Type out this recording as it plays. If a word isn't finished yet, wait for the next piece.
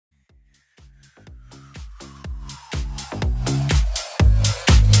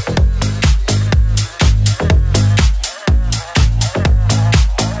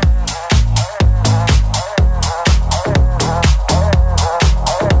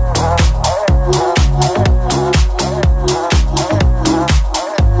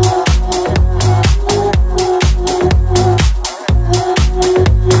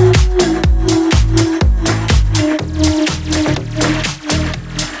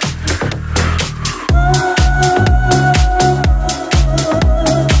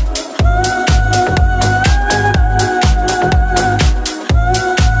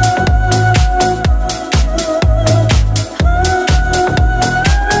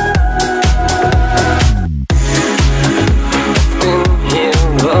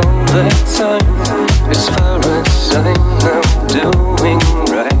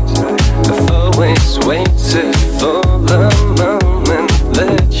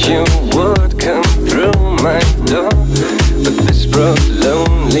you would come through my door, but this brought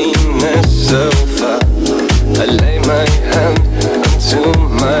loneliness so far. I lay my hand onto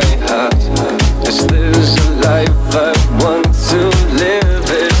my heart. Is this a life I want to live?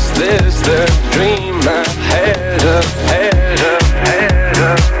 Is this the dream I had of, had of, had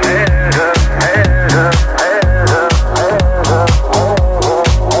of, had of, had of, had of,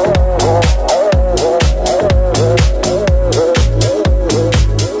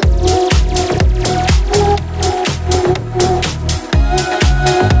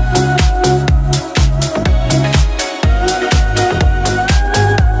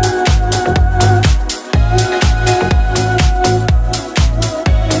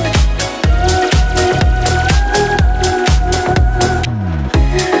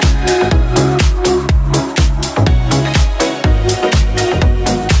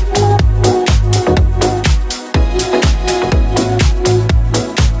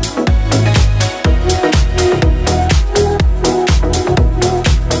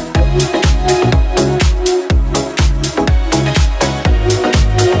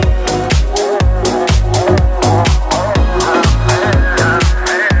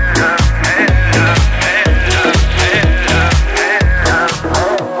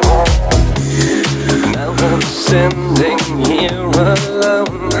 standing here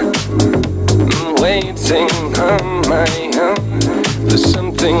alone, waiting on my own for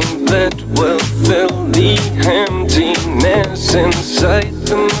something that will fill the emptiness inside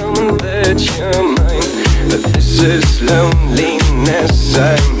the moment that you're mine. But this is loneliness,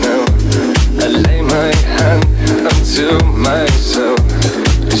 I know. I lay my hand onto my soul.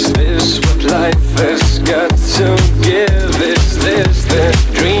 Is this what life has got to give? Is this the